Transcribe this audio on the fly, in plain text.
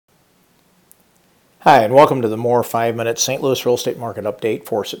Hi, and welcome to the More 5-Minute St. Louis Real Estate Market Update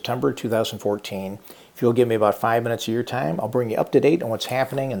for September 2014. If you'll give me about 5 minutes of your time, I'll bring you up to date on what's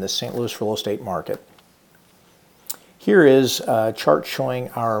happening in the St. Louis real estate market. Here is a chart showing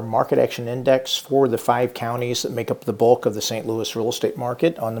our market action index for the 5 counties that make up the bulk of the St. Louis real estate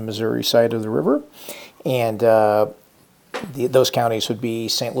market on the Missouri side of the river. And those counties would be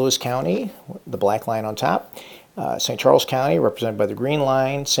St. Louis County, the black line on top, St. Charles County, represented by the green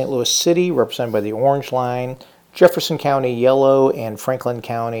line, St. Louis City, represented by the orange line, Jefferson County yellow, and Franklin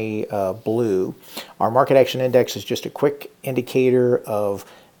County blue. Our market action index is just a quick indicator of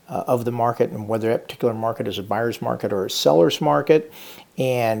the market and whether that particular market is a buyer's market or a seller's market.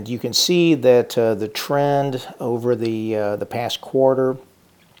 And you can see that the trend over the past quarter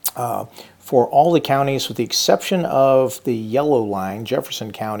for all the counties, with the exception of the yellow line,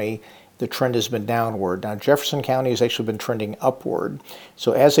 Jefferson County, the trend has been downward. Now, Jefferson County has actually been trending upward.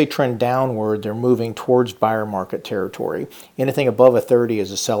 So as they trend downward, they're moving towards buyer market territory. Anything above a 30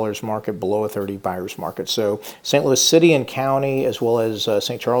 is a seller's market, below a 30 buyer's market. So St. Louis City and County, as well as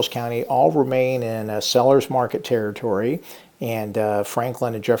St. Charles County, all remain in a seller's market territory, and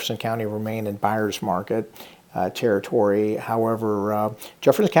Franklin and Jefferson County remain in buyer's market territory. However,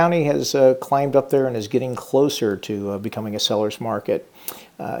 Jefferson County has climbed up there and is getting closer to becoming a seller's market.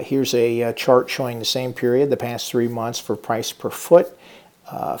 Here's a chart showing the same period, the past 3 months, for price per foot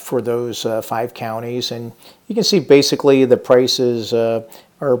for those 5 counties. And you can see basically the prices are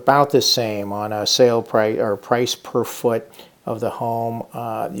about the same on a sale price or price per foot of the home.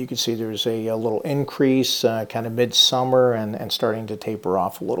 You can see there's a little increase kind of midsummer and starting to taper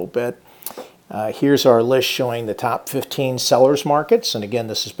off a little bit. Here's our list showing the top 15 sellers markets, and again,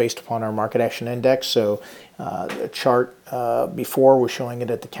 this is based upon our market action index. So the chart before was showing it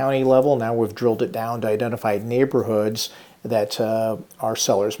at the county level. Now we've drilled it down to identified neighborhoods that are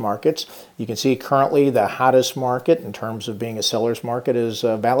sellers markets. You can see currently the hottest market in terms of being a sellers market is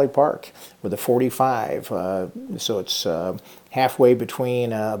Valley Park with a 45. So it's halfway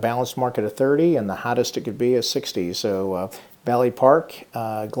between a balanced market of 30 and the hottest it could be is 60. So Valley Park,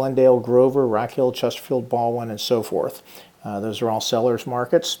 Glendale, Grover, Rock Hill, Chesterfield, Baldwin, and so forth. Those are all sellers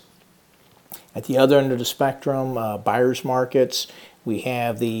markets. At the other end of the spectrum, buyers markets, we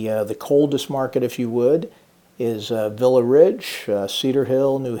have the coldest market, if you would, is Villa Ridge, Cedar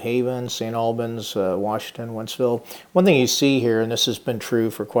Hill, New Haven, St. Albans, Washington, Wentzville. One thing you see here, and this has been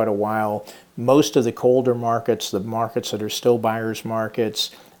true for quite a while, most of the colder markets, the markets that are still buyers markets,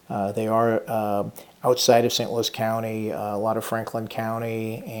 they are outside of St. Louis County, a lot of Franklin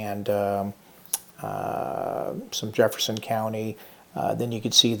County, and some Jefferson County. Then you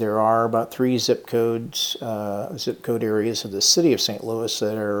can see there are about 3 zip code areas of the city of St. Louis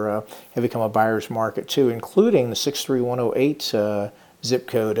that have become a buyer's market too, including the 63108 zip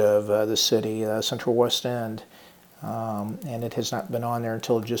code of the city, Central West End, and it has not been on there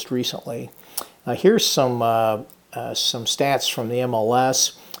until just recently. Here's some stats from the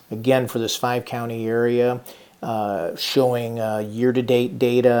MLS. Again, for this 5-county area, showing year-to-date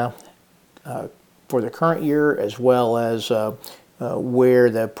data for the current year, as well as where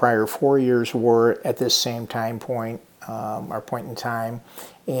the prior 4 years were at this same time point, or point in time.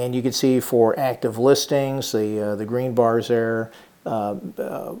 And you can see for active listings, the green bars there,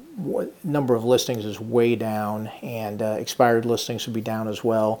 number of listings is way down, and expired listings would be down as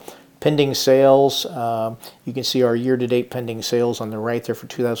well. Pending sales, you can see our year-to-date pending sales on the right there for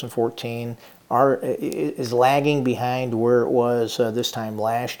 2014 is lagging behind where it was this time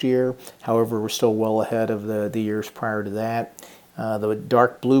last year. However, we're still well ahead of the years prior to that. The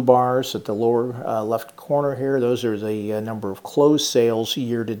dark blue bars at the lower left corner here, those are the number of closed sales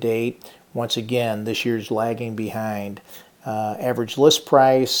year-to-date. Once again, this year's lagging behind. Average list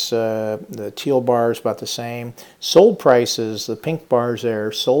price, the teal bar is about the same. Sold prices, the pink bars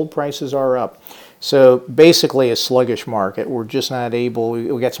there, sold prices are up. So basically a sluggish market. We're just not able,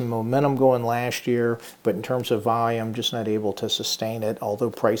 we got some momentum going last year, but in terms of volume, just not able to sustain it,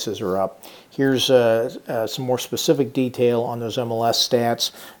 although prices are up. Here's some more specific detail on those MLS stats.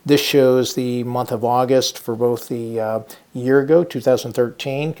 This shows the month of August for both the year ago,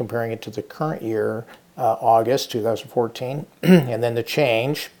 2013, comparing it to the current year, August 2014, and then the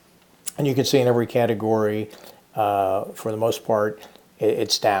change. And you can see in every category, for the most part,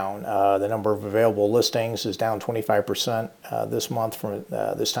 it's down. The number of available listings is down 25% this month from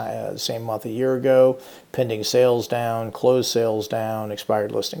this time, same month a year ago. Pending sales down, closed sales down,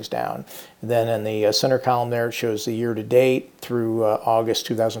 expired listings down. And then in the center column there, it shows the year-to-date through August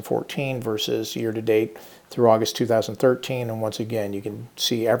 2014 versus year-to-date through August 2013. And once again, you can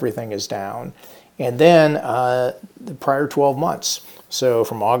see everything is down. And then the prior 12 months. So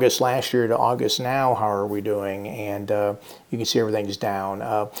from August last year to August now, how are we doing? And you can see everything's down.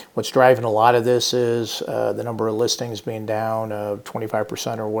 What's driving a lot of this is the number of listings being down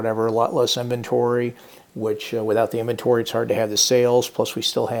 25% or whatever, a lot less inventory, which without the inventory, it's hard to have the sales. Plus, we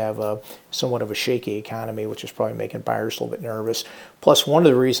still have somewhat of a shaky economy, which is probably making buyers a little bit nervous. Plus, one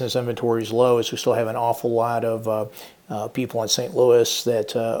of the reasons inventory is low is we still have an awful lot of people in St. Louis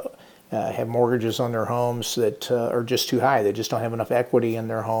that have mortgages on their homes that are just too high. They just don't have enough equity in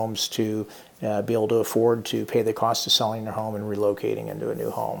their homes to be able to afford to pay the cost of selling their home and relocating into a new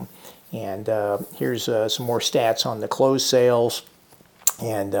home. And here's some more stats on the closed sales.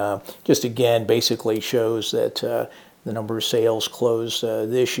 And just again, basically shows that the number of sales closed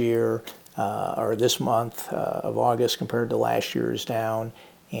this year or this month of August compared to last year is down,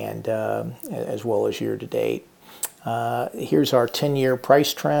 and as well as year to date. Here's our 10-year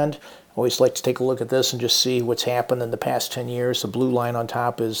price trend. I always like to take a look at this and just see what's happened in the past 10 years. The blue line on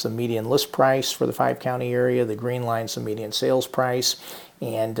top is the median list price for the 5-county area. The green line is the median sales price.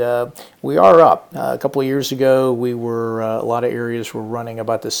 And we are up. A couple of years ago, we were a lot of areas were running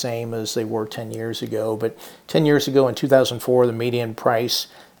about the same as they were 10 years ago. But 10 years ago, in 2004, the median price,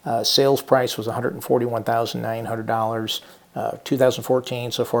 sales price was $141,900.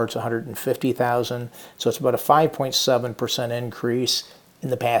 2014, so far it's $150,000. So it's about a 5.7% increase in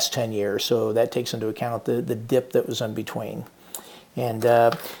the past 10 years. So that takes into account the dip that was in between. And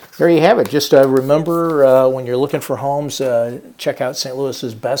there you have it. Just remember, when you're looking for homes, check out St.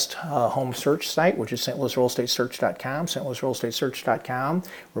 Louis's best home search site, which is stlouisrealestatesearch.com, stlouisrealestatesearch.com.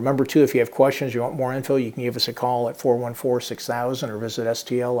 Remember, too, if you have questions, you want more info, you can give us a call at 414-6000 or visit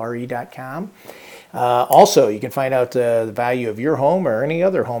stlre.com. Also, you can find out the value of your home or any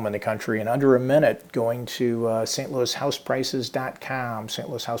other home in the country in under a minute going to stlouishouseprices.com,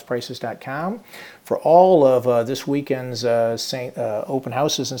 stlouishouseprices.com. For all of this weekend's open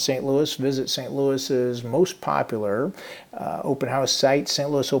houses in St. Louis, visit St. Louis's most popular open house site,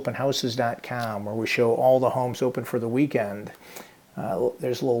 stlouisopenhouses.com, where we show all the homes open for the weekend.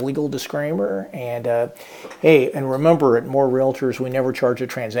 There's a little legal disclaimer, and hey, and remember, at Moore Realtors, we never charge a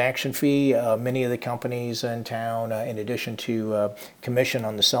transaction fee. Many of the companies in town, in addition to commission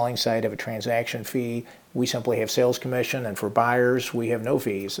on the selling side, have a transaction fee. We simply have sales commission, and for buyers, we have no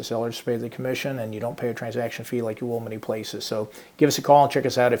fees. The sellers pay the commission, and you don't pay a transaction fee like you will many places. So give us a call and check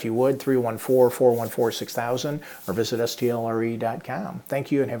us out if you would, 314-414-6000, or visit stlre.com.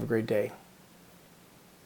 Thank you, and have a great day.